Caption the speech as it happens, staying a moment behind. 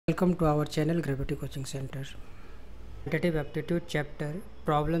Welcome to our channel Gravity Coaching Center. Quantitative Aptitude chapter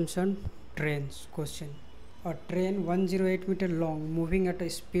Problems on Trains question. A train 108 meter long moving at a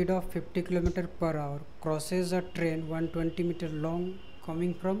speed of 50 km per hour crosses a train 120 meter long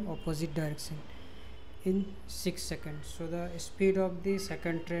coming from opposite direction in 6 seconds. So the speed of the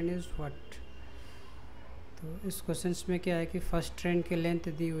second train is what? तो इस question में क्या है कि first train की length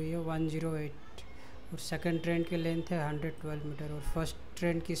दी हुई है 108 और सेकंड ट्रेन की लेंथ है 112 मीटर और फर्स्ट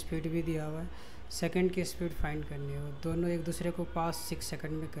ट्रेन की स्पीड भी दिया हुआ है, सेकंड की स्पीड फाइंड करनी है। दोनों एक दूसरे को पास 6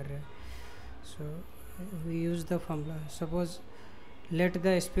 सेकंड में कर रहे हैं। So we use the formula. Suppose let the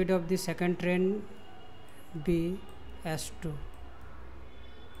speed of the second train B s2।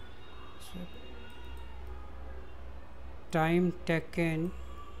 So time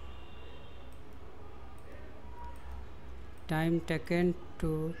taken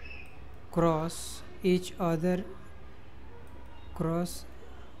to cross each other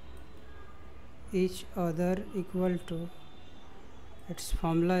equal to, its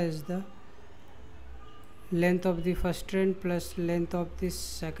formula is the length of the first train plus length of the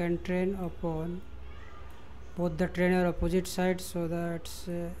second train upon both the train are opposite sides, so that's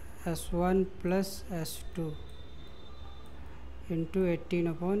s1 plus s2 into 18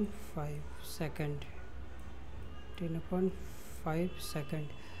 upon 5 second. 18 upon 5 second.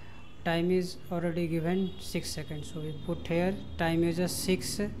 Time is already given 6 seconds, so we put here time is a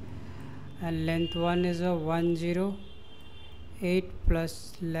 6 and length 1 is a 108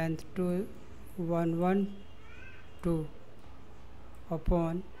 plus length 2 112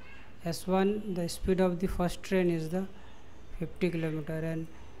 upon s1. The speed of the first train is the 50 km and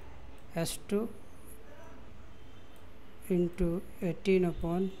s2 into 18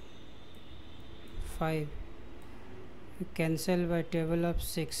 upon 5. We cancel by table of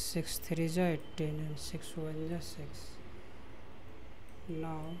 6. 6 3 is 18 and 6 1 is 6.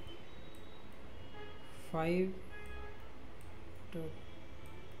 Now 5 to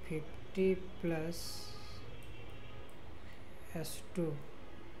 50 plus s2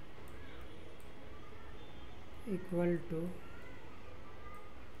 equal to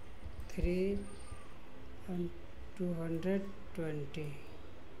 3 and 220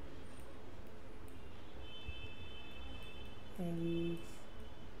 and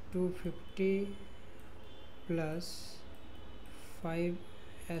 250 plus 5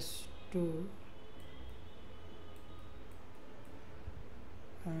 s2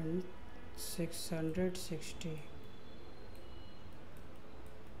 and 660.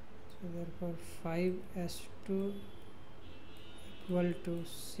 So therefore 5 s2 equal to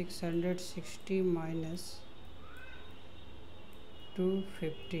 660 minus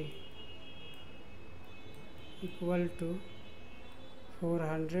 250 equal to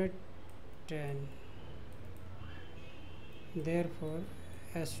 410. Therefore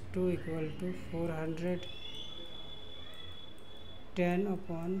s2 equal to 410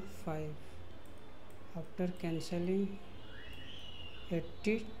 upon 5. After cancelling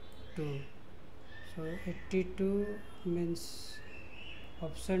 82, so 82 means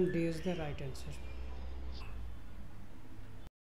option D is the right answer.